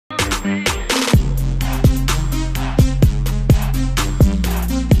Hello,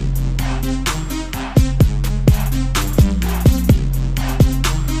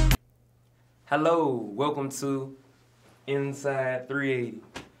 welcome to Inside 380.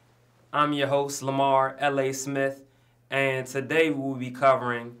 I'm your host, Lamar L.A. Smith, and today we'll be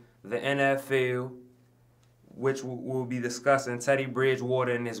covering the NFL, which we'll be discussing Teddy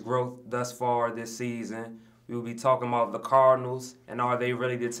Bridgewater and his growth thus far this season. We will be talking about the Cardinals and are they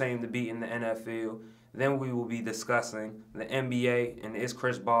really the team to beat in the NFL. Then we will be discussing the NBA and is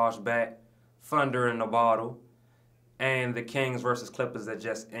Chris Bosh back, Thunder in the bottle, and the Kings versus Clippers that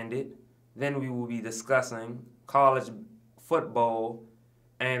just ended. Then we will be discussing college football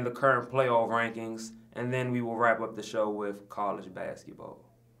and the current playoff rankings, and then we will wrap up the show with college basketball.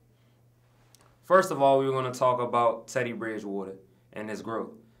 First of all, we're going to talk about Teddy Bridgewater and his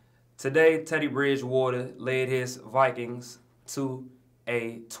growth. Today, Teddy Bridgewater led his Vikings to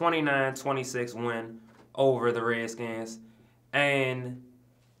a 29-26 win over the Redskins, and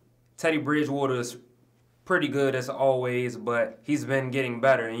Teddy Bridgewater is pretty good as always, but he's been getting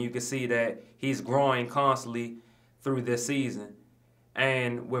better, and you can see that he's growing constantly through this season.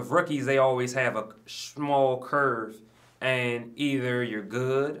 And with rookies, they always have a small curve, and either you're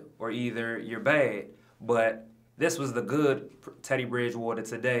good or either you're bad. But this was the good Teddy Bridgewater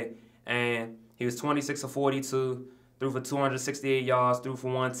today, and he was 26 of 42, threw for 268 yards, threw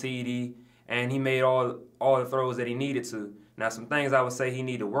for 1 TD, and he made all the throws that he needed to. Now, some things I would say he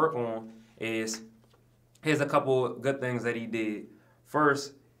need to work on is, here's a couple good things that he did.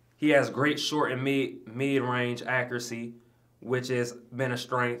 First, he has great short and mid-range accuracy, which has been a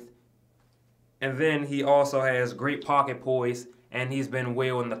strength. And then he also has great pocket poise, and he's been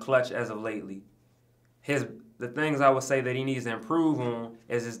well in the clutch as of lately. The things I would say that he needs to improve on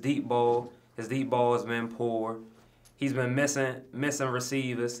is his deep ball. His deep ball has been poor. He's been missing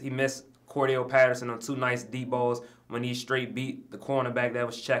receivers. He missed Cordell Patterson on 2 nice deep balls when he straight beat the cornerback that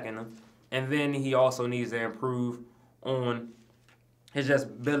was checking him. And then he also needs to improve on his just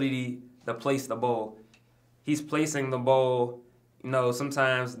ability to place the ball. He's placing the ball,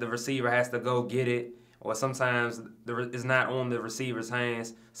 sometimes the receiver has to go get it, or sometimes it's not on the receiver's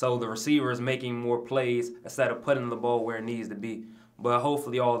hands. So the receiver is making more plays instead of putting the ball where it needs to be. But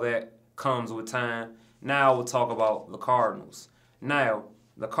hopefully all that comes with time. Now we'll talk about the Cardinals. Now,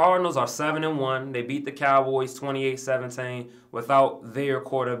 the Cardinals are 7-1. They beat the Cowboys 28-17 without their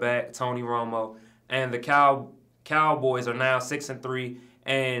quarterback, Tony Romo. And the Cowboys are now 6-3.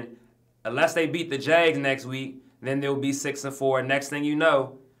 And unless they beat the Jags next week, then they'll be 6-4. Next thing you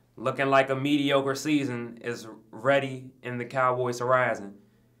know, looking like a mediocre season is ready in the Cowboys' horizon.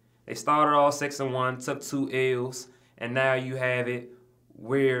 They started all 6-1, took 2 L's, and now you have it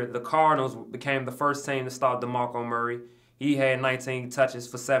where the Cardinals became the first team to start DeMarco Murray. He had 19 touches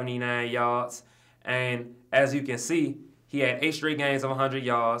for 79 yards. And as you can see, he had 8 straight games of 100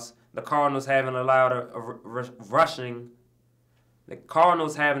 yards. The Cardinals haven't allowed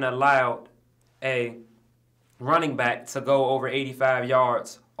a running back to go over 85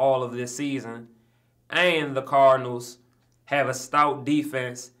 yards all of this season. And the Cardinals have a stout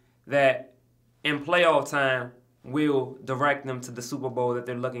defense that in playoff time will direct them to the Super Bowl that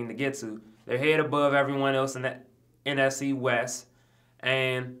they're looking to get to. They're head above everyone else in that NFC West,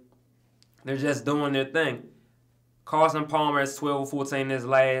 and they're just doing their thing. Carson Palmer is 12-2 in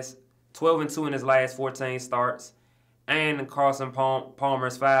his last 14 starts, and Carson Palmer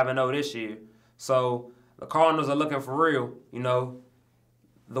is 5-0 this year. So the Cardinals are looking for real.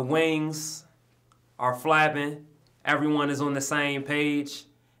 The wings are flapping. Everyone is on the same page,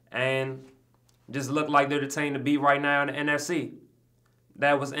 and just look like they're the team to beat right now in the NFC.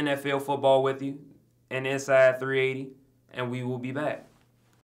 That was NFL football with you and Inside 380, and we will be back.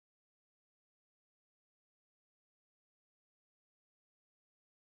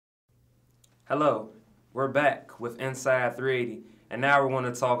 Hello, we're back with Inside 380, and now we're going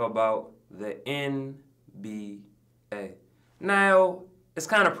to talk about the NBA. Now, it's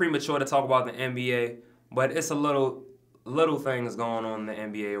kind of premature to talk about the NBA, but it's a little things going on in the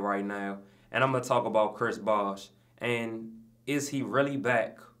NBA right now, and I'm going to talk about Chris Bosh. And is he really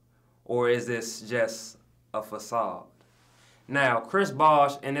back, or is this just a facade? Now, Chris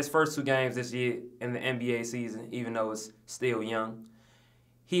Bosh, in his first 2 games this year in the NBA season, even though it's still young,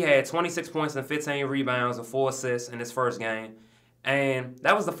 he had 26 points and 15 rebounds and 4 assists in his first game. And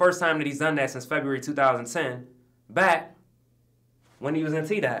that was the first time that he's done that since February 2010, back when he was in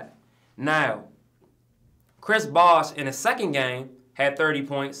T-Dot. Now, Chris Bosh in his second game had 30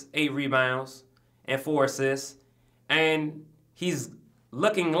 points, 8 rebounds, and 4 assists. And he's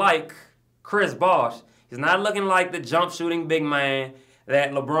looking like Chris Bosh. He's not looking like the jump shooting big man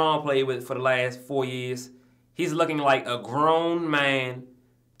that LeBron played with for the last 4 years. He's looking like a grown man,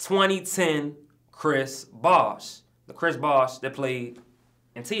 2010 Chris Bosh. The Chris Bosh that played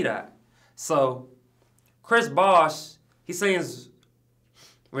in T-Dot. So, Chris Bosh, he seems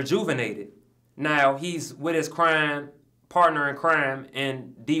rejuvenated. Now, he's with his partner in crime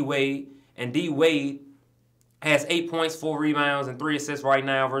in D-Wade. And D-Wade has 8 points, 4 rebounds, and 3 assists right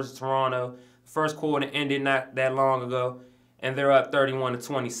now versus Toronto. First quarter ended not that long ago, and they're up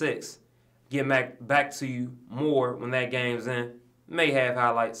 31-26. Get back to you more when that game's in. May have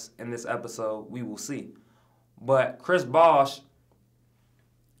highlights in this episode. We will see. But Chris Bosh,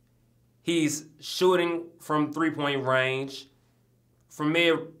 he's shooting from three-point range. From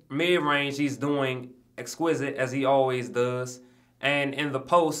mid-range, he's doing exquisite, as he always does. And in the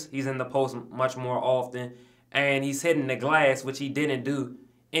post, he's in the post much more often. And he's hitting the glass, which he didn't do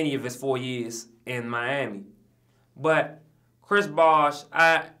any of his 4 years in Miami. But Chris Bosh,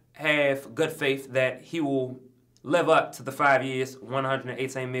 I have good faith that he will live up to the 5 years,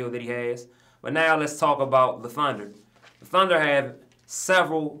 $118 million that he has. But now let's talk about the Thunder. The Thunder have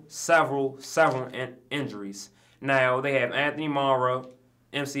several injuries. Now they have Anthony Monroe,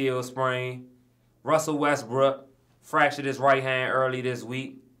 MCL sprain, Russell Westbrook fractured his right hand early this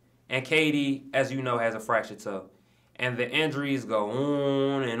week, and KD, as you know, has a fractured toe. And the injuries go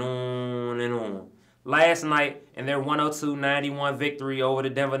on and on and on. Last night, in their 102-91 victory over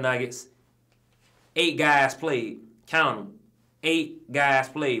the Denver Nuggets, 8 guys played. Count them. 8 guys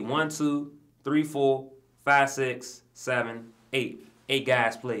played. 1, 2, 3, 4, 5, 6, 7, 8. 8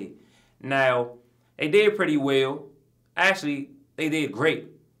 guys played. Now, they did pretty well. Actually, they did great.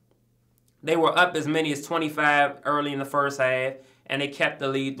 They were up as many as 25 early in the first half, and they kept the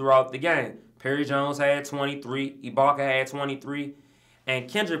lead throughout the game. Perry Jones had 23. Ibaka had 23. And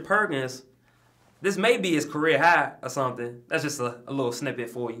Kendrick Perkins, this may be his career high or something. That's just a little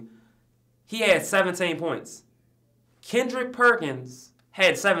snippet for you. He had 17 points. Kendrick Perkins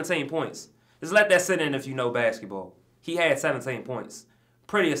had 17 points. Just let that sit in if you know basketball. He had 17 points.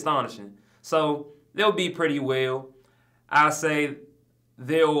 Pretty astonishing. So they'll be pretty well. I'll say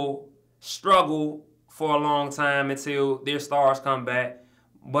they'll struggle for a long time until their stars come back.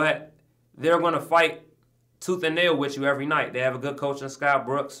 But they're going to fight tooth and nail with you every night. They have a good coach in Scott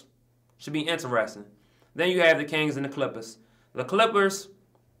Brooks. Should be interesting. Then you have the Kings and the Clippers. The Clippers,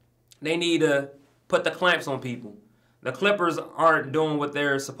 they need to put the clamps on people. The Clippers aren't doing what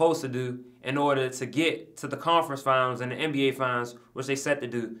they're supposed to do in order to get to the conference finals and the NBA finals, which they set to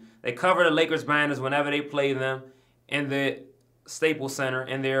do. They cover the Lakers banners whenever they play them in the Staples Center,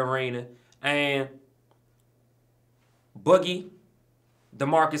 in their arena. And Boogie,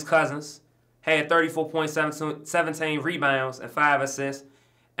 DeMarcus Cousins, had 34 points, 17 rebounds, and 5 assists.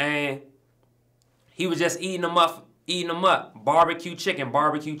 And he was just eating them up. Barbecue chicken.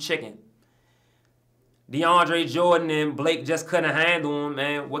 DeAndre Jordan and Blake just couldn't handle him,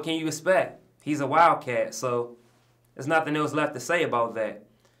 man. What can you expect? He's a Wildcat, so there's nothing else left to say about that.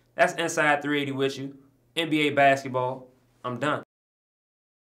 That's Inside 380 with you. NBA basketball. I'm done.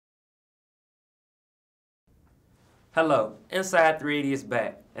 Hello, Inside 380 is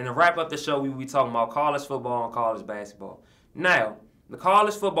back. And to wrap up the show, we will be talking about college football and college basketball. Now, the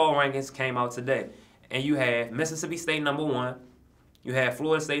college football rankings came out today. And you have Mississippi State number 1. You have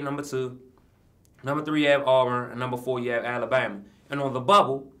Florida State number 2. Number 3, you have Auburn. And number 4, you have Alabama. And on the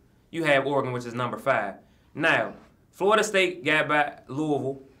bubble, you have Oregon, which is number 5. Now, Florida State got by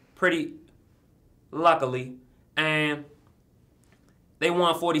Louisville pretty luckily. And they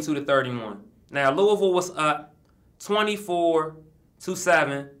won 42-31. Now, Louisville was up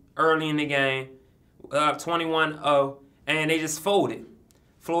 24-7 early in the game, up 21-0, and they just folded.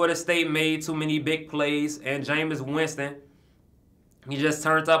 Florida State made too many big plays, and Jameis Winston, he just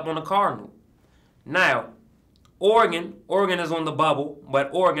turned up on the Cardinal. Now, Oregon is on the bubble, but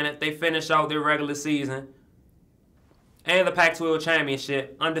Oregon, if they finish out their regular season and the Pac-12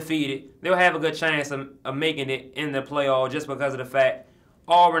 championship undefeated, they'll have a good chance of making it in the playoff just because of the fact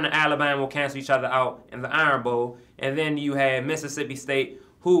Auburn and Alabama will cancel each other out in the Iron Bowl. And then you have Mississippi State,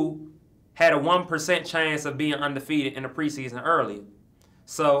 who had a 1% chance of being undefeated in the preseason earlier.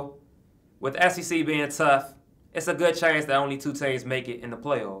 So, with SEC being tough, it's a good chance that only 2 teams make it in the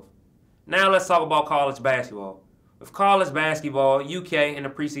playoff. Now let's talk about college basketball. With college basketball, UK in the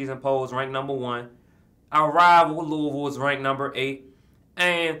preseason polls ranked number 1. Our rival, Louisville, is ranked number 8.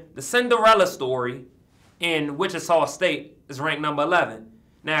 And the Cinderella story in Wichita State is ranked number 11.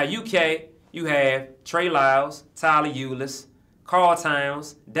 Now, UK, you have Trey Lyles, Tyler Ulis, Karl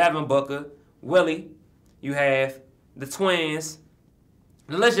Towns, Devin Booker, Willie. You have the twins.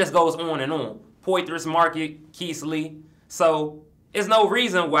 The list just goes on and on. Poitras, Marquise Lee. So, There's no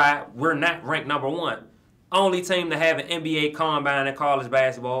reason why we're not ranked number 1. Only team to have an NBA combine in college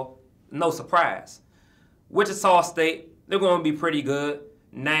basketball. No surprise. Wichita State, they're going to be pretty good.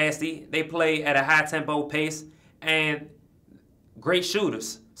 Nasty. They play at a high-tempo pace and great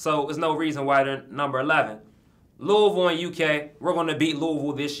shooters. So there's no reason why they're number 11. Louisville and UK, we're going to beat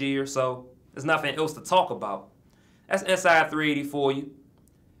Louisville this year, so there's nothing else to talk about. That's Inside 380 for you.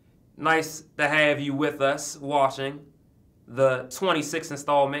 Nice to have you with us watching the 26th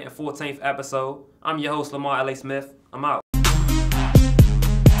installment and 14th episode. I'm your host, Lamar L.A. Smith. I'm out.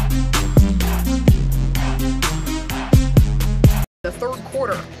 The third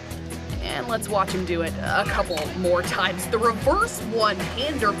quarter. And let's watch him do it a couple more times. The reverse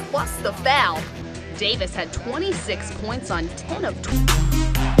one-hander plus the foul. Davis had 26 points on 10 of 20.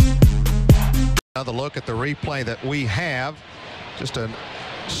 Another look at the replay that we have. Just a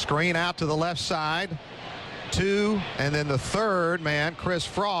screen out to the left side. 2, and then the third man, Chris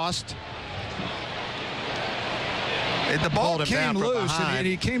Frost. The ball came loose, and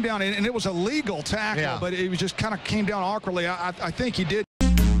he came down, and it was a legal tackle, but it was just kind of came down awkwardly. I think he did.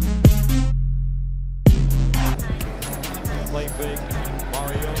 Play big.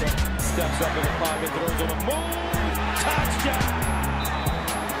 Mariota steps up in the pocket, throws on the move. Touchdown!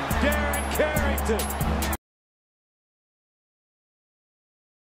 Darren Carrington.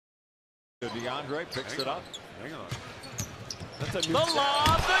 DeAndre picks it up. Hang on. That's a new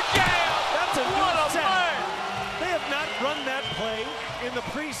lob, the jam! That's a new play! They have not run that play in the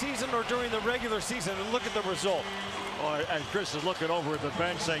preseason or during the regular season, and look at the result. Oh, and Chris is looking over at the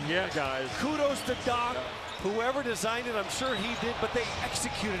bench saying, yeah, guys. Kudos to Doc. Whoever designed it, I'm sure he did, but they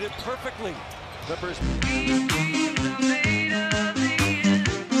executed it perfectly. Clippers.